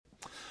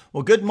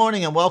Well, good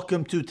morning and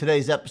welcome to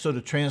today's episode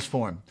of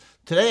Transform.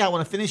 Today I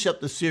want to finish up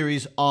the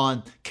series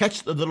on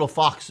Catch the Little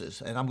Foxes,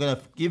 and I'm going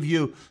to give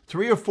you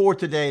 3 or 4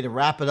 today to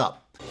wrap it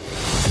up.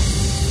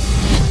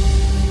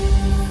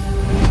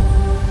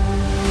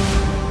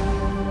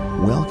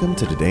 Welcome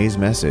to today's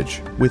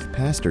message with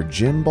Pastor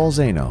Jim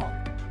Balzano.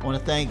 I want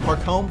to thank Park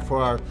Home for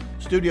our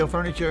studio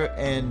furniture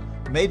and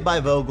Made by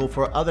Vogel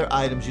for other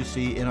items you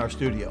see in our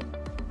studio.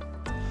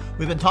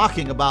 We've been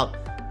talking about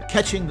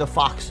catching the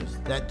foxes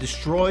that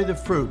destroy the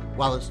fruit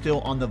while it's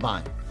still on the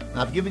vine.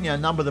 Now, I've given you a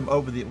number of them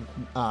over the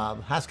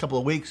past couple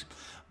of weeks,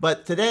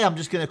 but today I'm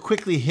just going to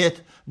quickly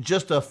hit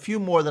just a few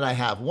more that I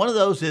have. One of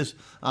those is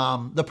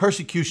the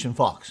persecution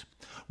fox.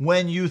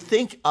 When you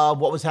think of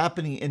what was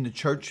happening in the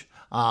church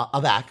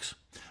of Acts,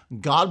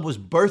 God was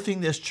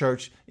birthing this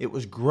church. It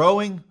was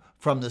growing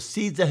from the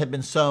seeds that had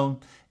been sown,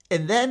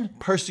 and then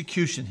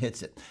persecution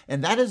hits it.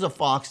 And that is a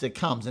fox that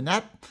comes. And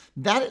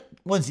that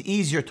one's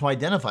easier to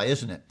identify,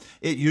 isn't it?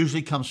 It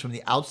usually comes from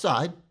the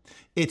outside.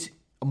 It's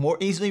more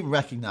easily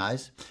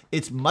recognized.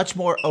 It's much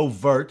more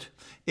overt.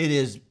 It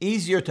is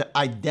easier to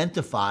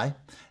identify.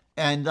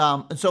 And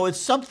so it's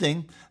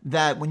something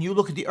that when you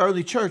look at the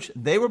early church,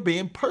 they were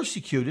being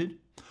persecuted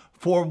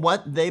for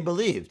what they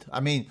believed. I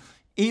mean,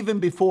 even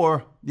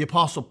before the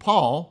Apostle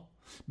Paul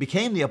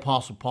became the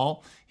Apostle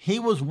Paul, he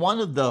was one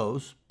of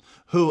those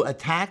who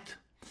attacked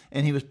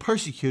and he was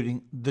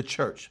persecuting the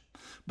church.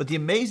 But the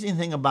amazing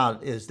thing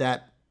about it is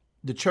that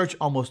the church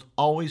almost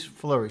always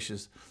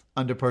flourishes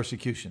under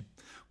persecution.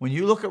 When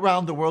you look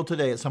around the world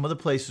today at some of the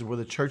places where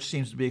the church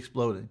seems to be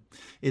exploding,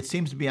 it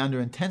seems to be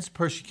under intense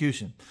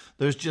persecution.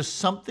 There's just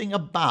something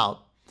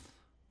about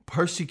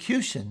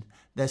persecution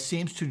that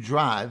seems to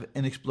drive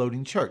an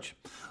exploding church.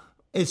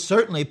 It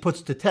certainly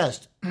puts to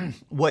test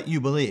what you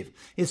believe.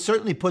 It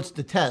certainly puts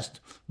to test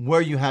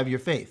where you have your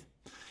faith.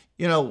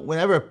 You know,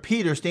 whenever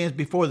Peter stands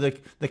before the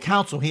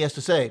council, he has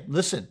to say,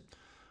 listen,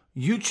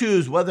 you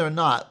choose whether or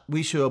not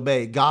we should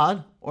obey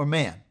God or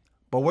man.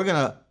 But we're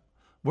gonna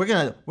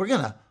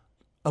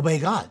obey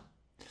God.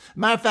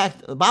 Matter of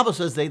fact, the Bible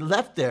says they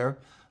left there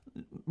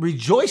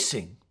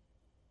rejoicing.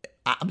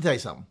 I'm gonna tell you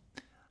something.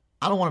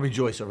 I don't want to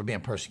rejoice over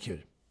being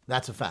persecuted.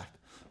 That's a fact.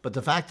 But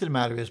the fact of the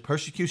matter is,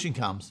 persecution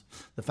comes.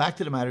 The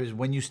fact of the matter is,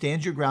 when you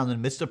stand your ground in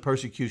the midst of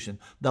persecution,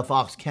 the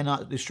fox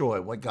cannot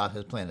destroy what God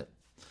has planted.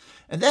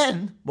 And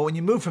then, but when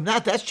you move from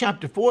that, that's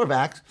chapter 4 of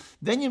Acts,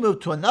 then you move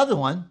to another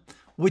one,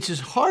 which is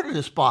harder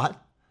to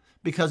spot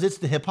because it's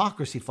the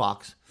hypocrisy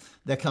fox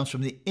that comes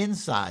from the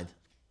inside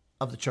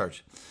of the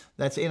church.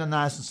 That's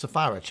Ananias and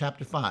Sapphira,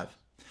 chapter 5.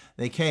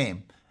 They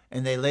came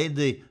and they laid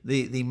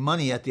the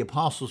money at the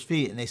apostles'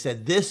 feet and they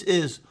said, this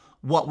is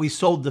what we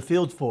sold the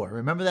field for.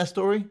 Remember that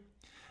story?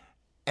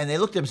 And they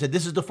looked at him and said,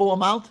 this is the full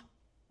amount?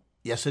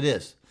 Yes, it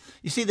is.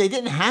 You see, they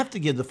didn't have to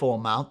give the full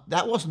amount.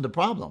 That wasn't the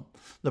problem.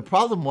 The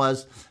problem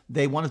was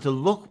they wanted to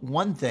look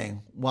one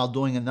thing while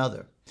doing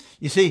another.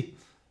 You see,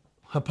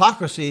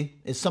 hypocrisy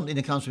is something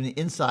that comes from the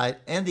inside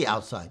and the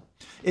outside.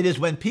 It is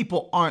when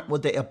people aren't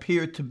what they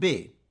appear to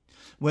be.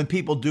 When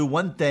people do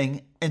one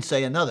thing and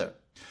say another.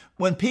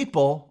 When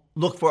people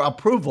look for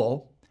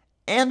approval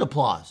and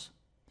applause.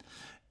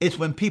 It's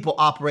when people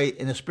operate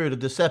in a spirit of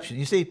deception.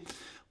 You see,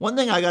 one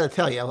thing I got to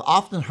tell you, I've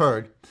often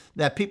heard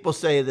that people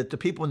say that the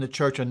people in the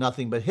church are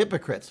nothing but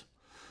hypocrites.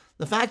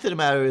 The fact of the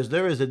matter is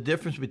there is a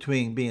difference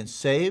between being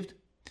saved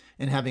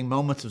and having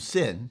moments of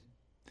sin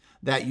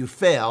that you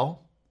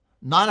fail,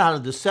 not out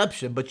of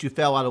deception, but you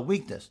fail out of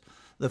weakness.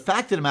 The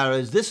fact of the matter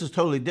is this is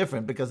totally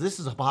different because this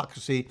is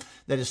hypocrisy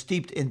that is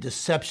steeped in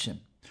deception.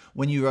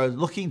 When you are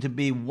looking to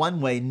be one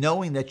way,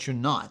 knowing that you're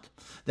not,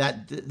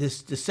 that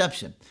this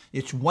deception,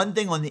 it's one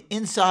thing on the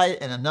inside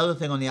and another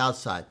thing on the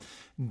outside.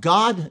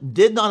 God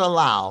did not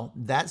allow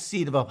that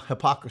seed of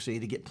hypocrisy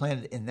to get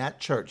planted in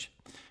that church,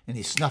 and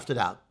he snuffed it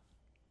out.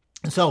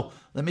 And so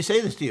let me say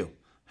this to you.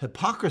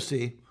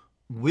 Hypocrisy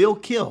will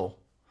kill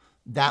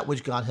that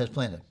which God has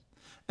planted.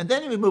 And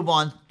then we move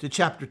on to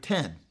chapter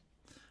 10,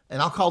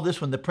 and I'll call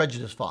this one the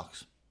prejudice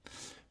fox.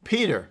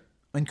 Peter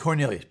and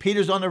Cornelius.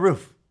 Peter's on the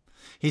roof.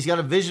 He's got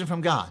a vision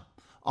from God.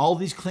 All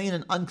these clean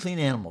and unclean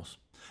animals.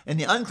 And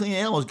the unclean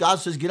animals, God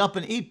says, get up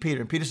and eat, Peter.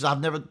 And Peter says, I've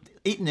never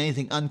eaten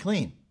anything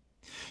unclean.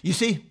 You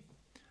see,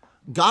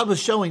 God was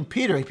showing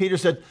Peter. He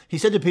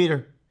said to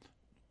Peter,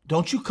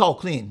 don't you call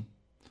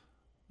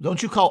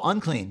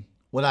unclean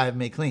what I have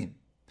made clean.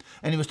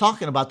 And he was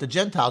talking about the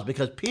Gentiles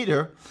because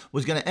Peter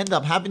was going to end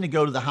up having to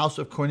go to the house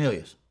of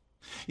Cornelius.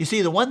 You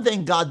see, the one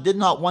thing God did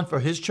not want for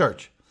his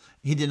church,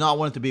 he did not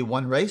want it to be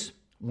one race,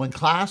 one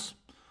class,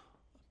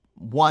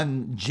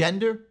 one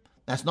gender.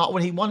 That's not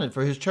what he wanted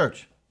for his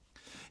church.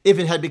 If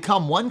it had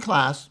become one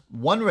class,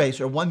 one race,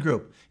 or one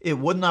group, it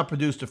would not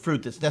produce the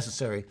fruit that's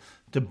necessary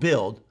to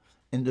build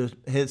into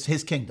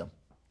his kingdom.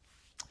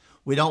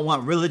 We don't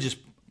want religious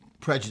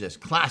prejudice,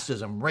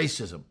 classism,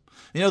 racism.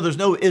 You know, there's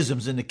no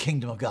isms in the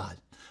kingdom of God.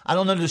 I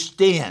don't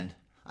understand.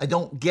 I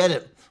don't get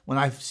it when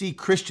I see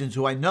Christians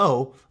who I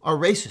know are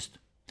racist,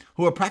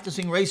 who are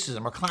practicing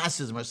racism or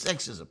classism or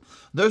sexism.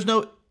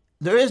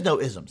 There is no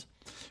isms.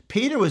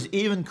 Peter was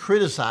even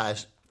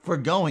criticized for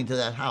going to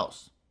that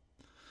house.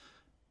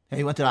 And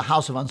he went to the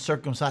house of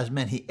uncircumcised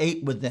men. He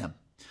ate with them.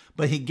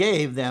 But he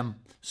gave them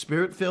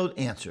spirit-filled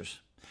answers.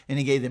 And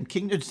he gave them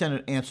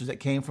kingdom-centered answers that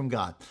came from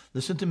God.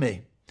 Listen to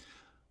me.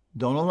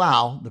 Don't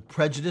allow the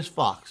prejudiced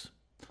fox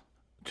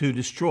to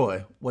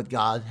destroy what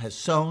God has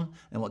sown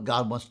and what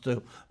God wants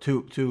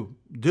to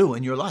do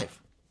in your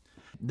life.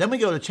 Then we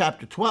go to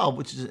chapter 12,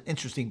 which is an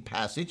interesting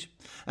passage.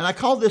 And I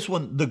call this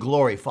one the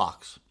glory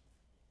fox.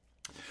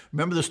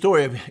 Remember the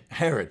story of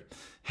Herod.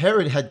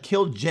 Herod had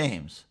killed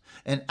James.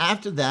 And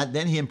after that,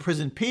 then he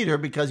imprisoned Peter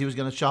because he was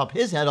going to chop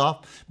his head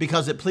off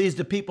because it pleased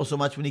the people so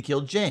much when he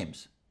killed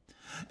James.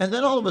 And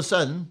then all of a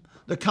sudden,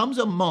 there comes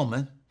a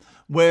moment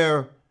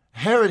where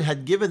Herod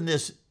had given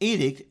this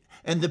edict,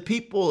 and the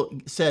people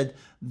said,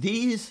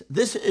 this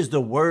is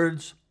the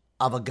words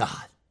of a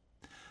God.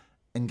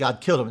 And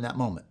God killed him in that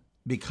moment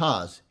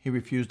because he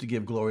refused to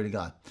give glory to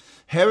God.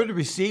 Herod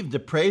received the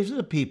praise of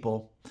the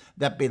people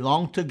that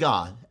belonged to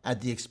God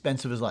at the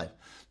expense of his life.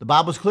 The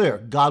Bible is clear.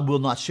 God will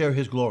not share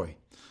his glory.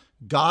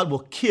 God will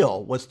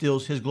kill what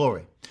steals his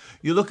glory.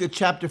 You look at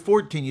chapter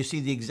 14, you see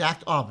the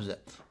exact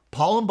opposite.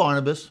 Paul and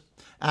Barnabas,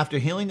 after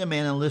healing the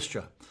man in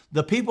Lystra,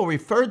 the people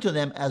referred to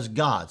them as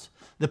gods.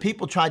 The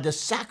people tried to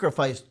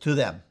sacrifice to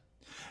them.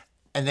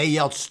 And they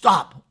yelled,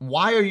 "Stop!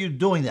 Why are you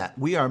doing that?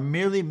 We are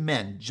merely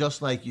men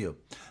just like you."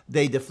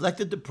 They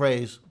deflected the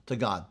praise to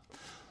God.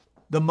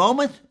 The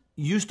moment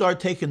you start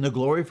taking the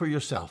glory for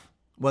yourself,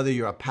 whether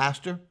you're a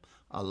pastor,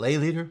 a lay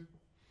leader,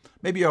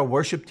 maybe you're a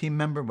worship team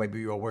member, maybe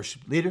you're a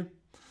worship leader,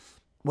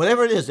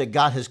 whatever it is that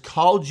God has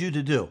called you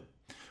to do,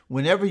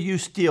 whenever you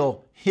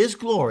steal his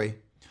glory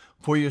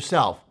for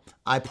yourself,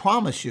 I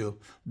promise you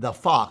the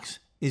fox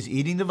is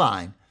eating the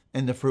vine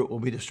and the fruit will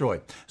be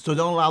destroyed. So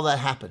don't allow that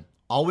to happen.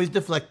 Always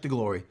deflect the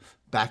glory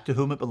back to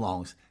whom it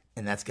belongs,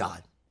 and that's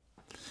God.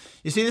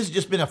 You see, this has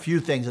just been a few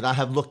things that I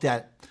have looked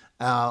at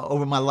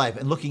over my life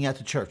and looking at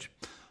the church.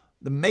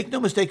 Make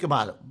no mistake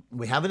about it.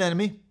 We have an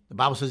enemy. The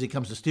Bible says he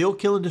comes to steal,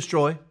 kill, and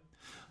destroy.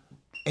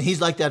 And he's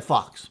like that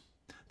fox,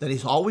 that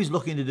he's always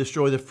looking to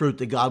destroy the fruit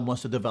that God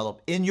wants to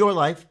develop in your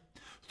life,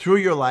 through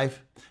your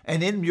life,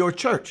 and in your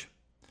church.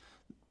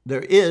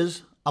 There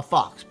is a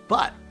fox,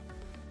 but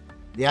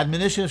the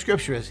admonition of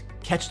Scripture is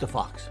catch the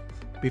fox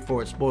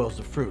before it spoils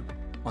the fruit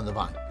on the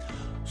vine.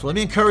 So let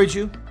me encourage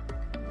you,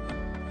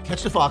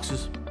 catch the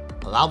foxes,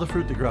 allow the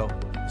fruit to grow,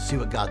 see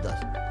what God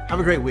does. Have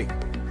a great week.